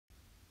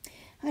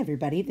Hi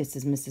everybody, this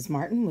is Mrs.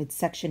 Martin with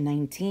section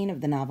 19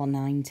 of the novel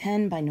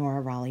 910 by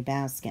Nora Raleigh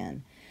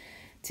Baskin.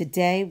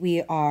 Today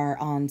we are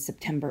on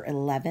September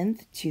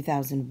 11th,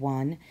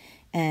 2001,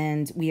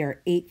 and we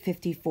are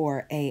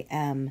 8:54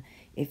 a.m.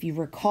 If you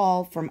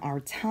recall from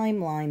our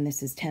timeline,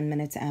 this is 10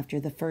 minutes after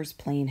the first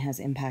plane has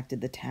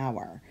impacted the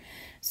tower.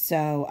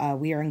 So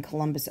we are in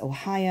Columbus,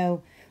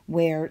 Ohio,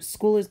 where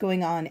school is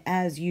going on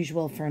as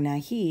usual for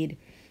Naheed,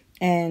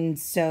 and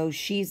so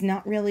she's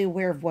not really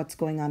aware of what's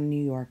going on in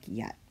New York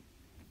yet.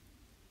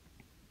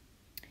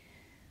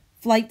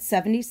 Flight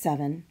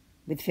 77,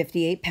 with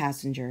 58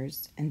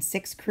 passengers and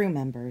 6 crew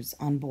members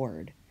on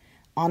board,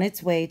 on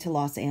its way to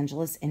Los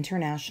Angeles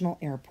International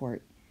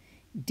Airport,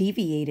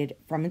 deviated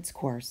from its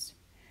course,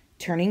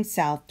 turning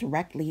south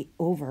directly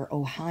over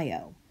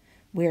Ohio,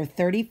 where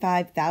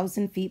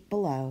 35,000 feet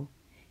below,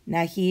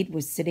 Naheed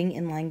was sitting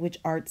in language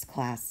arts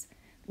class,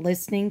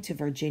 listening to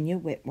Virginia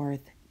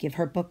Whitworth give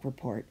her book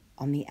report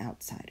on The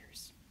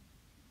Outsiders.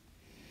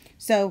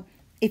 So,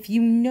 if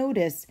you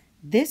notice,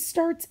 this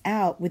starts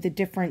out with a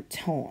different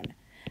tone.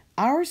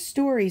 Our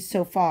story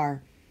so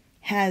far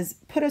has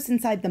put us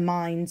inside the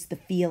minds, the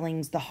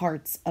feelings, the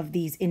hearts of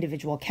these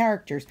individual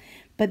characters,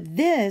 but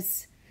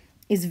this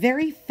is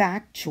very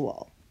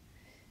factual.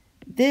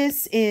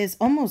 This is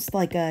almost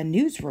like a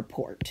news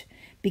report,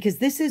 because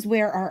this is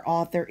where our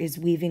author is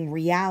weaving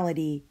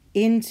reality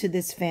into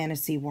this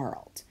fantasy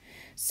world.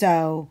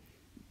 So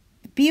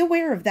be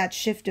aware of that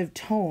shift of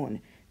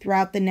tone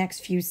throughout the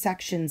next few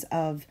sections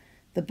of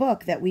the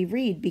book that we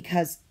read,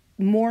 because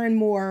more and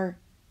more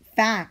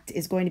fact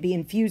is going to be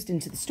infused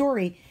into the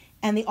story,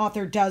 and the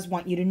author does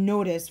want you to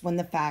notice when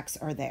the facts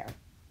are there.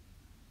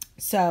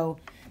 So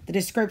the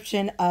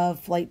description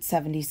of Flight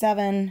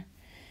 77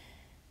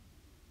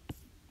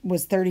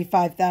 was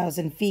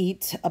 35,000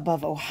 feet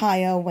above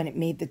Ohio when it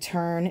made the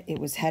turn. It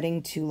was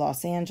heading to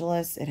Los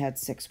Angeles. It had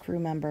 6 crew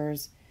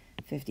members,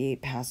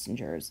 58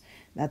 passengers.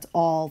 That's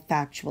all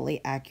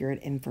factually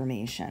accurate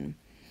information.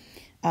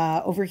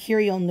 Over here,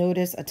 you'll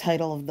notice a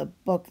title of the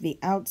book, The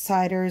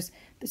Outsiders.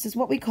 This is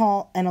what we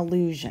call an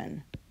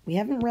allusion. We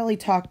haven't really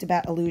talked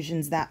about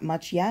allusions that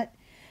much yet,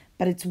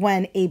 but it's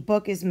when a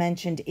book is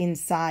mentioned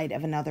inside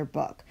of another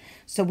book.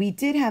 So we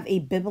did have a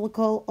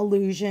biblical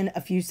allusion a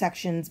few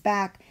sections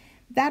back.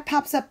 That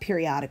pops up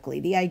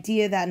periodically. The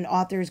idea that an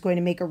author is going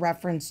to make a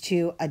reference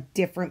to a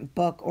different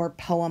book or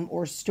poem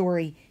or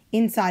story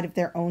inside of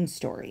their own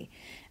story.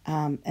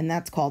 And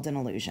that's called an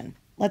allusion.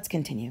 Let's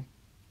continue.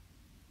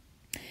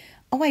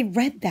 "Oh, I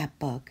read that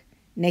book,"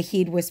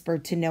 Naheed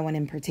whispered to no one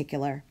in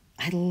particular.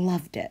 "I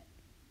loved it."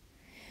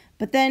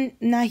 But then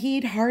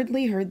Naheed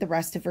hardly heard the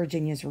rest of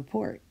Virginia's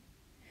report.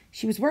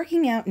 She was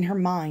working out in her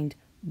mind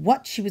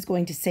what she was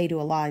going to say to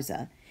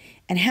Eliza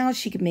and how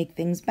she could make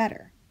things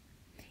better.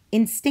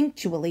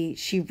 Instinctually,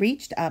 she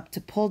reached up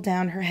to pull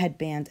down her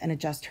headband and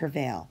adjust her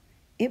veil.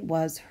 It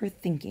was her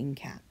thinking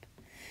cap.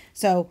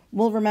 So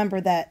we'll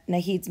remember that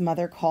Naheed's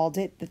mother called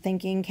it the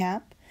thinking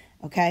cap,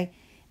 okay?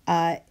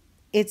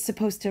 It's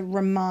supposed to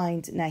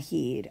remind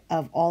Naheed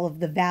of all of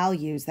the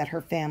values that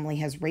her family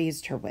has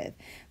raised her with.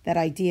 That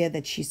idea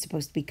that she's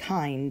supposed to be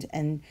kind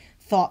and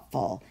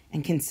thoughtful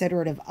and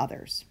considerate of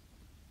others.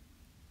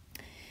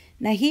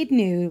 Naheed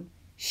knew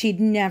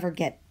she'd never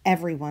get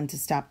everyone to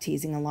stop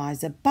teasing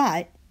Eliza,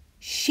 but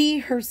she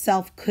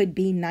herself could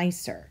be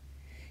nicer.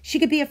 She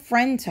could be a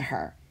friend to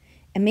her,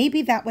 and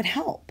maybe that would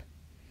help.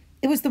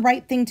 It was the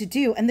right thing to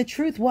do, and the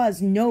truth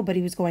was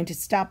nobody was going to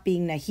stop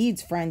being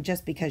Naheed's friend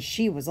just because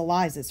she was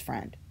Eliza's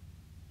friend.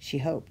 She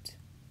hoped.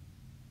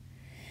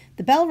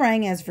 The bell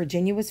rang as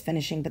Virginia was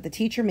finishing, but the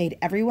teacher made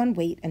everyone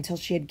wait until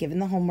she had given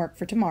the homework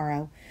for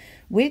tomorrow,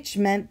 which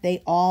meant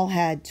they all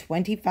had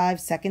 25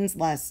 seconds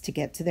less to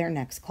get to their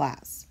next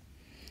class.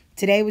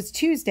 Today was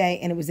Tuesday,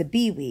 and it was a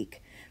B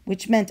week,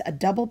 which meant a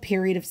double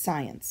period of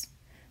science,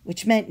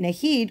 which meant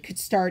Naheed could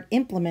start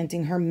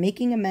implementing her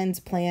making amends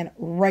plan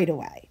right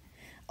away.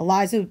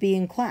 Eliza would be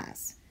in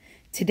class.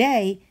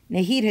 Today,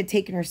 Naheed had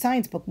taken her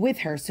science book with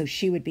her so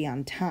she would be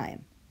on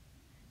time.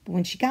 But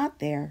when she got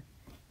there,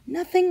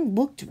 nothing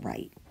looked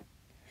right.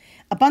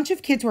 A bunch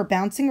of kids were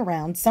bouncing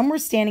around. Some were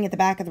standing at the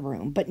back of the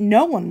room, but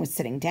no one was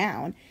sitting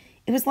down.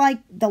 It was like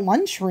the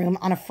lunchroom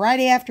on a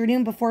Friday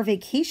afternoon before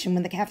vacation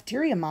when the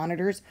cafeteria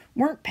monitors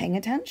weren't paying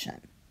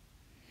attention.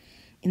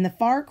 In the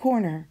far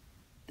corner,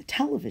 the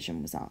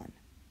television was on,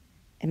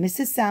 and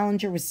Mrs.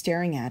 Salinger was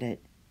staring at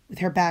it with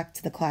her back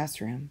to the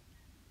classroom.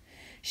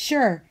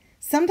 Sure,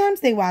 sometimes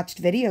they watched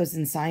videos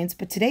in science,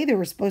 but today they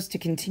were supposed to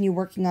continue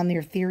working on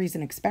their theories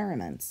and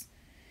experiments.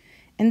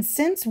 And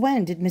since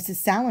when did Mrs.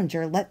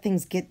 Salinger let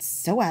things get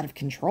so out of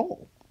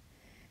control?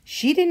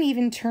 She didn't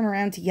even turn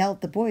around to yell at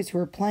the boys who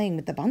were playing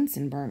with the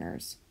Bunsen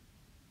burners.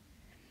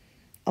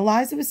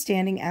 Eliza was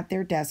standing at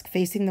their desk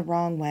facing the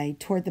wrong way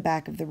toward the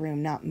back of the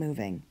room, not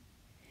moving.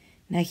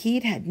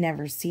 Naheed had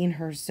never seen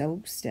her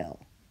so still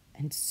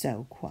and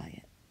so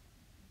quiet.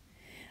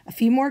 A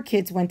few more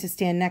kids went to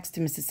stand next to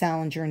Mrs.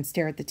 Salinger and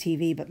stare at the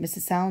TV, but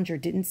Mrs. Salinger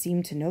didn't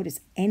seem to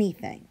notice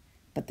anything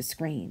but the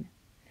screen.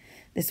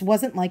 This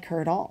wasn't like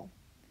her at all.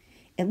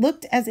 It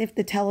looked as if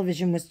the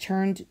television was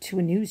turned to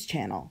a news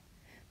channel.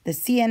 The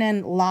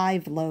CNN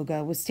Live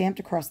logo was stamped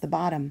across the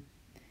bottom,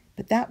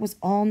 but that was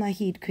all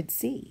Naheed could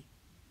see.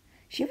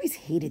 She always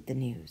hated the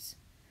news.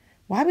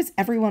 Why was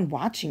everyone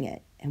watching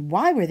it, and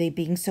why were they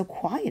being so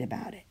quiet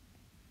about it?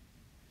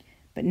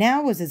 But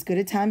now was as good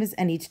a time as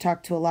any to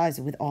talk to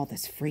Eliza with all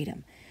this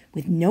freedom,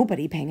 with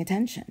nobody paying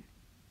attention.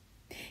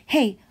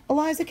 "Hey,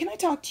 Eliza, can I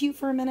talk to you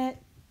for a minute?"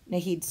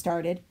 Naheed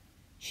started.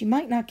 She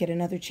might not get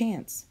another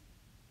chance.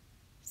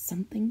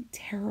 "Something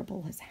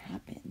terrible has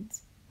happened,"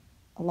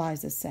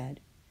 Eliza said.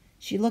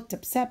 She looked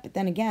upset, but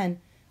then again,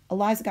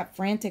 Eliza got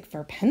frantic for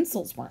her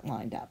pencils weren't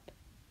lined up.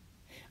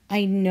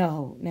 "I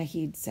know,"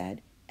 Naheed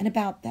said, "and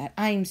about that,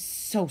 I'm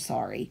so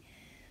sorry.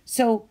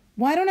 So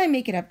why don't I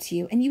make it up to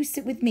you and you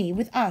sit with me,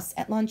 with us,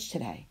 at lunch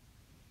today?"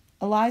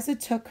 Eliza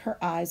took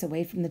her eyes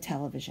away from the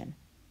television.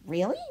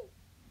 "Really?"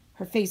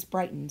 Her face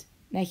brightened.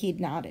 Naheed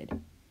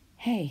nodded.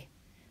 "Hey,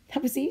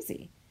 that was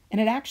easy, and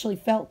it actually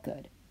felt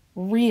good.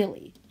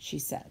 Really," she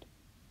said.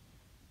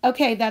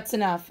 "Okay, that's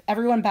enough.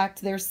 Everyone back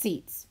to their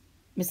seats,"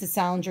 Mrs.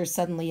 Salinger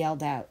suddenly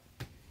yelled out.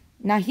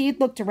 Naheed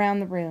looked around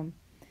the room.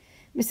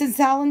 Mrs.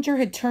 Salinger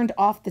had turned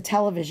off the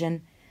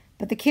television,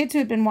 but the kids who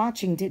had been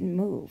watching didn't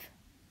move.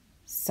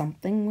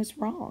 Something was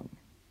wrong.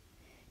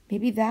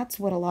 Maybe that's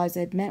what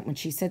Eliza had meant when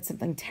she said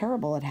something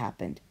terrible had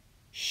happened.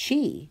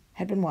 She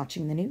had been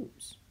watching the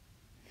news.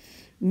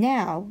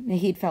 Now,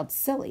 Naheed felt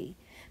silly,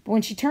 but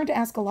when she turned to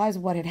ask Eliza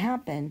what had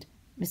happened,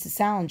 Mrs.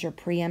 Salinger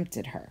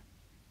preempted her.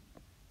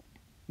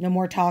 "No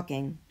more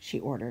talking," she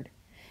ordered.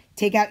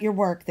 "Take out your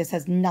work. This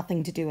has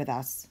nothing to do with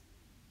us."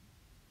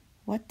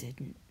 "What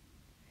didn't?"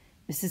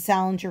 Mrs.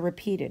 Salinger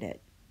repeated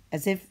it,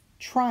 as if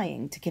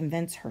trying to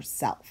convince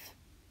herself.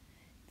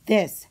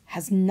 "This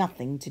has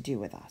nothing to do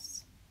with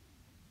us."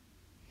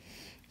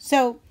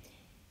 So,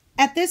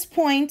 at this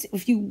point,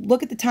 if you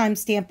look at the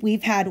timestamp,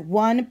 we've had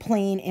one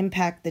plane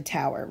impact the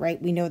tower, right?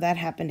 We know that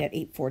happened at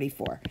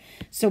 8:44.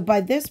 So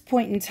by this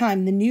point in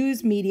time, the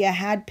news media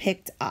had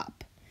picked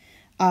up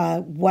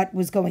what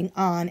was going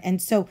on. And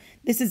so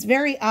this is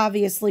very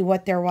obviously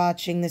what they're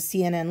watching. The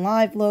CNN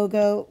Live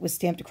logo was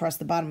stamped across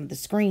the bottom of the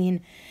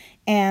screen.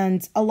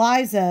 And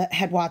Eliza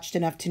had watched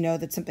enough to know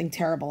that something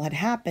terrible had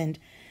happened.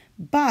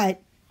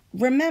 But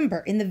remember,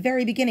 in the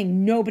very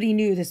beginning, nobody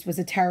knew this was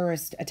a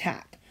terrorist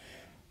attack.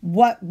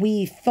 What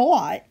we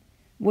thought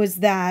was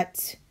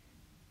that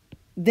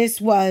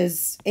this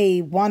was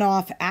a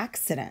one-off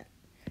accident,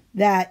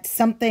 that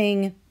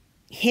something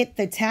hit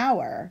the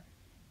tower,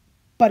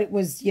 but it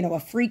was, a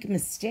freak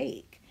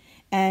mistake.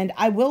 And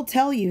I will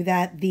tell you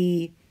that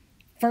the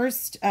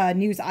first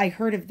news I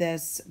heard of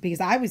this, because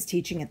I was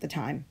teaching at the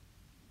time,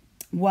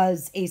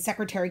 was a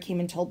secretary came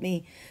and told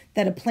me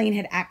that a plane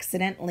had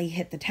accidentally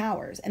hit the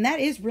towers. And that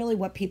is really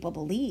what people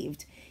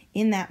believed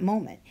in that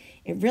moment.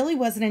 It really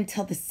wasn't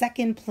until the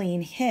second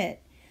plane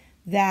hit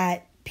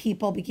that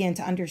people began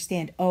to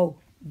understand, oh,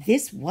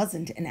 this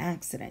wasn't an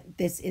accident.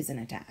 This is an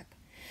attack.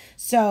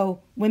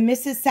 So when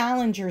Mrs.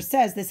 Salinger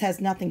says this has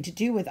nothing to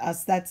do with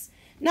us, that's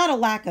not a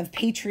lack of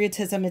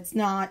patriotism. It's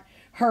not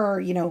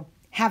her,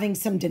 having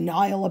some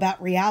denial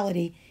about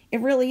reality. It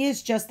really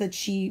is just that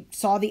she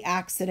saw the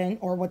accident,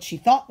 or what she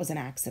thought was an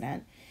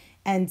accident,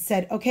 and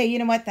said, okay, you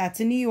know what? That's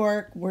in New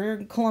York. We're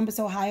in Columbus,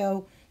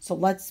 Ohio. So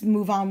let's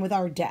move on with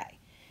our day.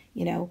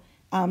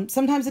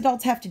 Sometimes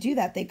adults have to do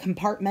that. They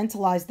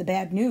compartmentalize the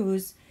bad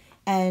news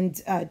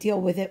and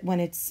deal with it when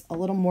it's a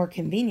little more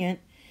convenient,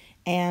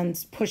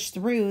 and push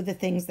through the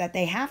things that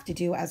they have to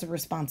do as a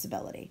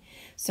responsibility.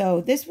 So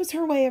this was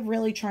her way of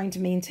really trying to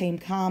maintain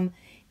calm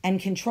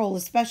and control,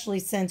 especially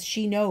since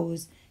she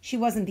knows she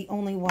wasn't the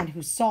only one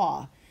who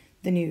saw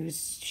the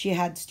news. She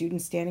had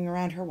students standing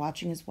around her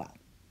watching as well.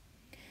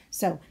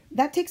 So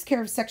that takes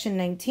care of section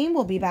 19.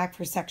 We'll be back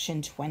for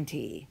section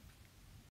 20.